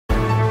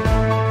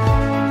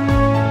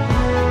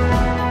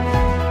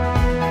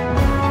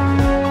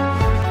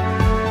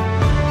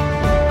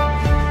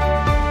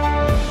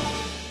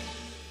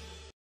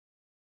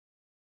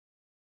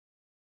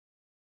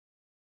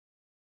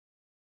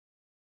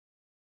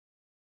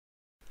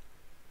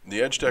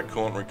The EdjeTech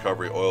Coolant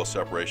Recovery Oil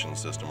Separation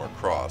System, or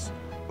C.R.O.S.S,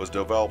 was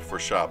developed for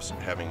shops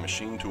having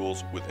machine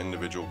tools with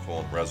individual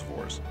coolant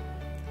reservoirs.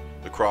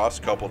 The C.R.O.S.S,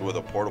 coupled with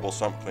a portable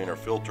sump cleaner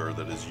filter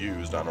that is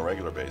used on a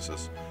regular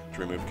basis to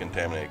remove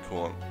contaminated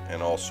coolant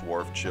and all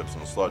swarf, chips,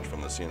 and sludge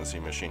from the CNC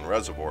machine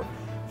reservoir,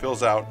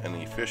 fills out an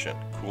efficient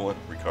coolant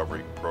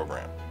recovery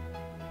program.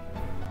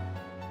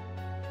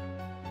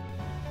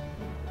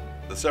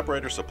 The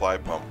separator supply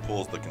pump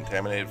pulls the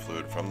contaminated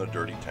fluid from the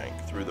dirty tank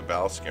through the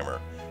ballast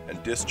skimmer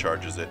and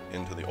discharges it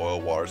into the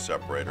oil-water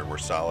separator, where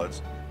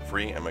solids,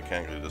 free and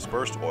mechanically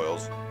dispersed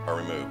oils, are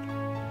removed.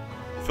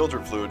 The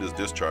filtered fluid is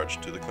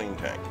discharged to the clean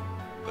tank.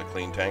 The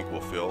clean tank will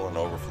fill and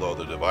overflow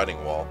the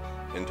dividing wall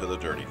into the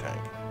dirty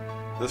tank.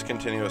 This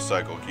continuous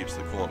cycle keeps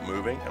the coolant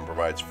moving and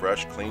provides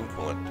fresh, clean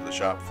coolant to the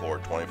shop floor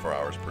 24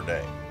 hours per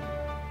day.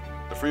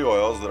 The free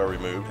oils that are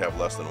removed have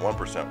less than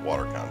 1%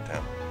 water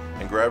content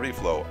and gravity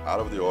flow out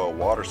of the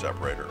oil-water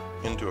separator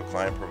into a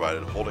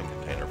client-provided holding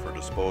container for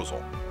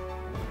disposal.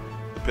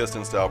 The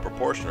piston-style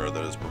proportioner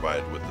that is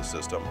provided with the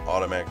system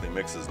automatically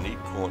mixes neat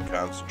coolant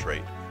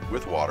concentrate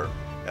with water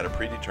at a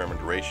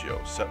predetermined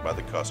ratio set by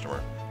the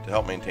customer to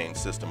help maintain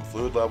system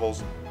fluid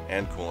levels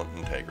and coolant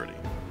integrity.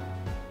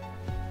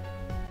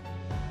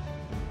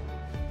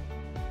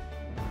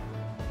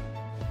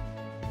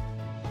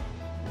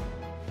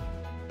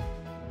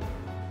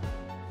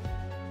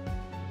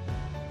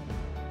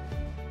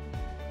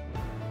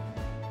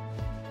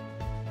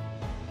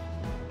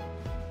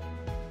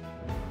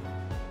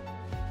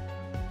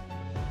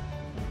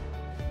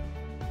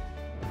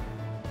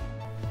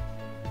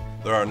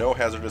 There are no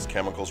hazardous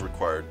chemicals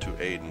required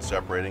to aid in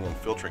separating and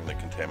filtering the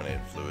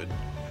contaminated fluid.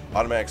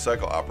 Automatic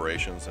cycle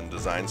operations and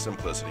design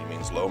simplicity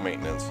means low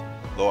maintenance,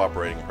 low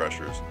operating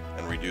pressures,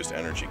 and reduced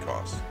energy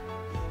costs.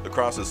 The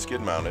C.R.O.S.S is skid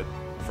mounted,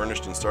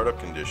 furnished in startup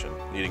condition,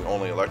 needing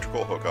only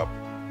electrical hookup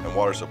and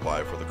water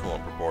supply for the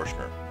coolant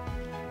proportioner.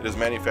 It is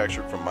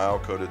manufactured from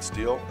mild-coated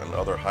steel and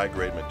other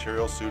high-grade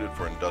materials suited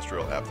for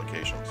industrial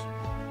applications.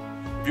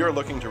 If you are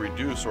looking to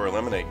reduce or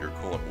eliminate your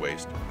coolant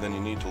waste, then you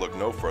need to look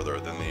no further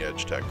than the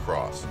EdjeTech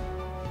C.R.O.S.S.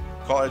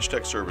 Call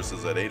EdjeTech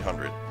Services at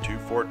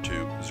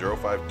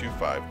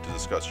 800-242-0525 to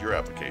discuss your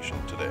application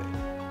today.